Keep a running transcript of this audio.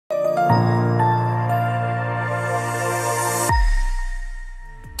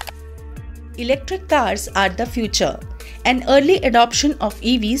Electric cars are the future. An early adoption of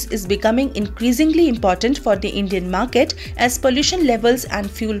EVs is becoming increasingly important for the Indian market as pollution levels and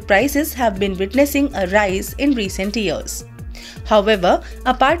fuel prices have been witnessing a rise in recent years. However,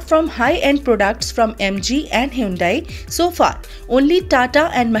 apart from high-end products from MG and Hyundai, so far only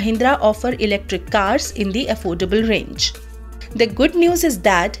Tata and Mahindra offer electric cars in the affordable range. The good news is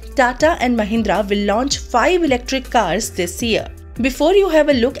that Tata and Mahindra will launch 5 electric cars this year. Before you have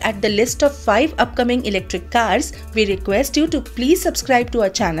a look at the list of 5 upcoming electric cars, we request you to please subscribe to our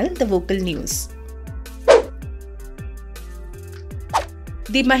channel, The Vocal News.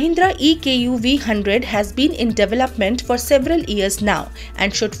 The Mahindra eXUV300 has been in development for several years now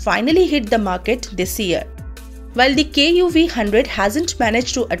and should finally hit the market this year. While the eXUV300 hasn't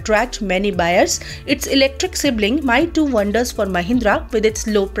managed to attract many buyers, its electric sibling might do wonders for Mahindra with its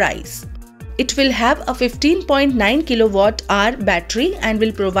low price. It will have a 15.9 kWh battery and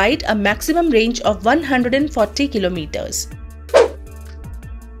will provide a maximum range of 140 kilometers.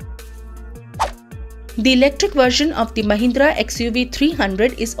 The electric version of the Mahindra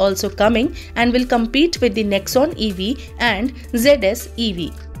eXUV300 is also coming and will compete with the Nexon EV and ZS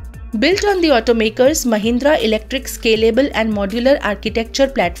EV. Built on the automaker's Mahindra Electric Scalable and Modular Architecture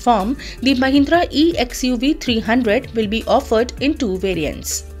platform, the Mahindra eXUV300 will be offered in 2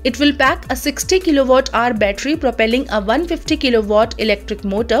 variants. It will pack a 60 kWh battery propelling a 150 kW electric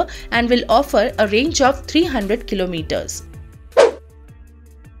motor and will offer a range of 300 kilometers.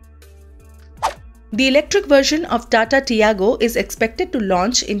 The electric version of Tata Tiago is expected to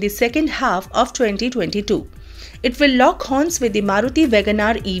launch in the second half of 2022. It will lock horns with the Maruti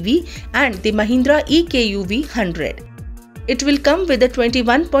WagonR EV and the Mahindra eXUV300. It will come with a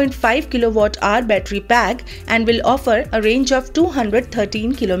 21.5 kWh battery pack and will offer a range of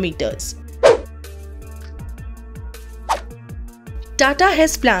 213 kilometers. Tata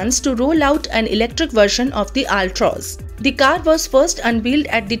has plans to roll out an electric version of the Altroz. The car was first unveiled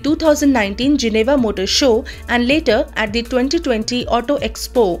at the 2019 Geneva Motor Show and later at the 2020 Auto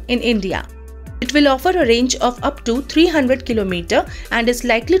Expo in India. It will offer a range of up to 300 km and is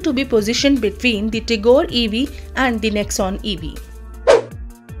likely to be positioned between the Tiago EV and the Nexon EV.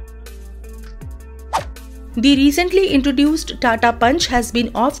 The recently introduced Tata Punch has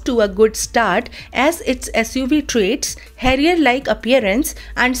been off to a good start as its SUV traits, Harrier-like appearance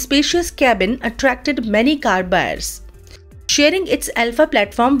and spacious cabin attracted many car buyers. Sharing its Alpha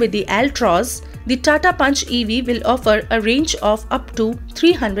platform with the Altroz, the Tata Punch EV will offer a range of up to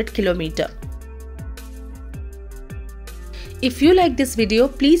 300 km. If you like this video,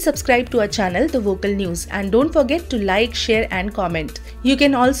 please subscribe to our channel The Vocal News and don't forget to like, share and comment. You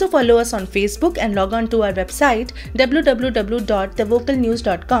can also follow us on Facebook and log on to our website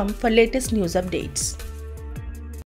www.thevocalnews.com for latest news updates.